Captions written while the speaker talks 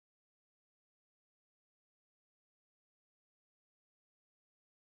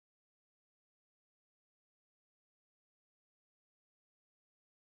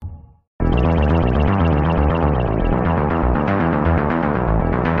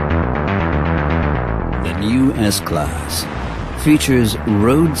new S-Class features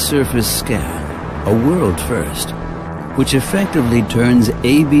road surface scan, a world first, which effectively turns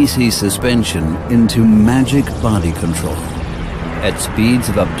ABC suspension into magic body control. At speeds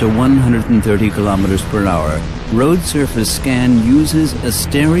of up to 130 kilometers per hour, road surface scan uses a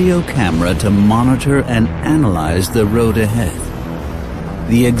stereo camera to monitor and analyze the road ahead.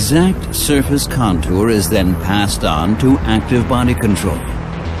 The exact surface contour is then passed on to active body control.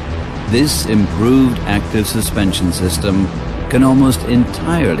 This improved active suspension system can almost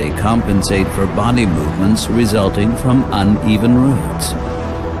entirely compensate for body movements resulting from uneven roads.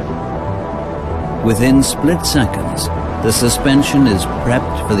 Within split seconds, the suspension is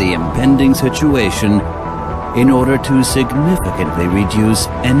prepped for the impending situation in order to significantly reduce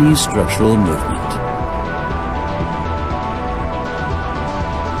any structural movement.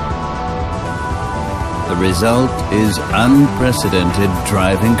 The result is unprecedented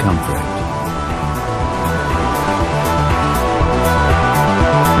driving comfort.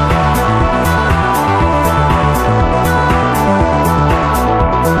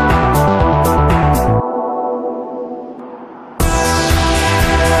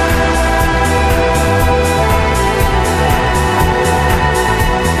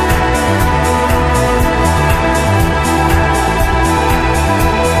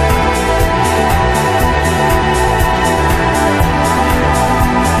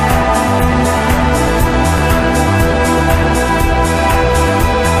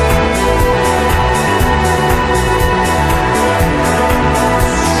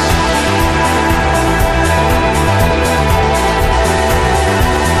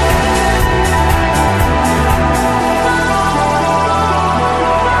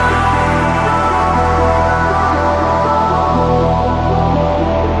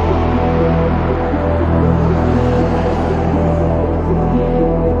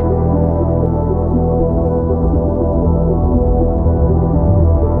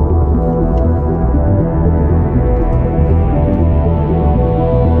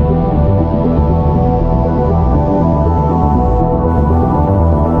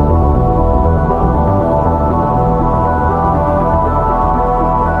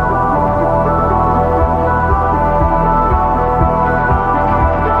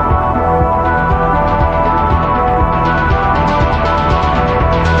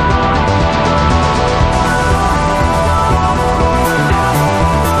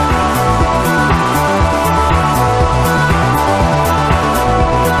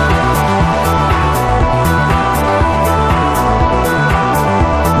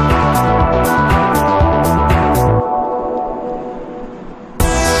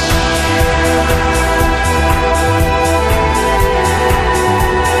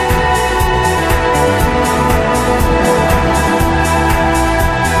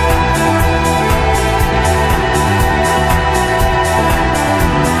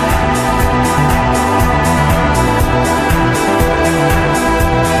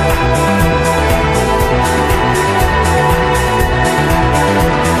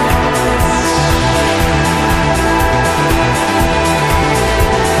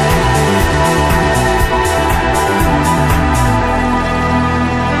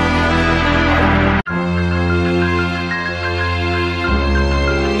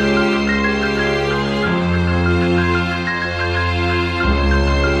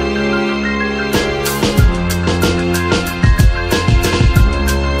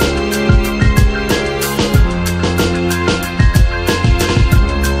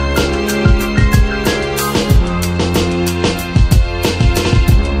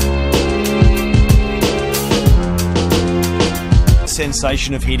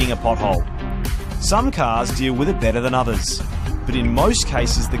 Sensation of hitting a pothole. Some cars deal with it better than others, but in most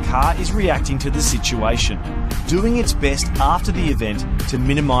cases the car is reacting to the situation, doing its best after the event to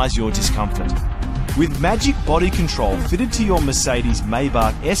minimise your discomfort. With Magic Body Control fitted to your Mercedes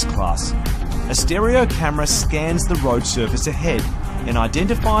Maybach S-Class, a stereo camera scans the road surface ahead and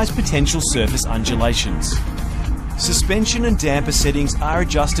identifies potential surface undulations. Suspension and damper settings are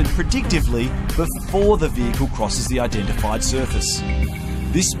adjusted predictively before the vehicle crosses the identified surface.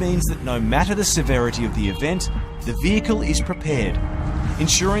 This means that no matter the severity of the event, the vehicle is prepared,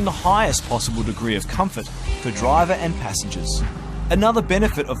 ensuring the highest possible degree of comfort for driver and passengers. Another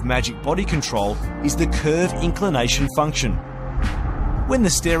benefit of Magic Body Control is the curve inclination function. When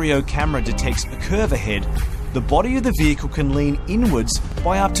the stereo camera detects a curve ahead, the body of the vehicle can lean inwards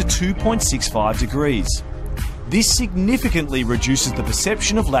by up to 2.65 degrees. This significantly reduces the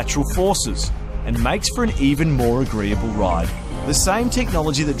perception of lateral forces and makes for an even more agreeable ride. The same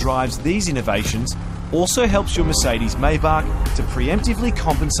technology that drives these innovations also helps your Mercedes Maybach to preemptively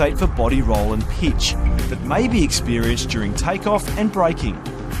compensate for body roll and pitch that may be experienced during takeoff and braking.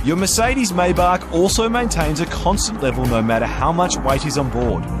 Your Mercedes Maybach also maintains a constant level no matter how much weight is on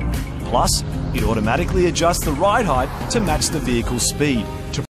board. Plus, it automatically adjusts the ride height to match the vehicle's speed,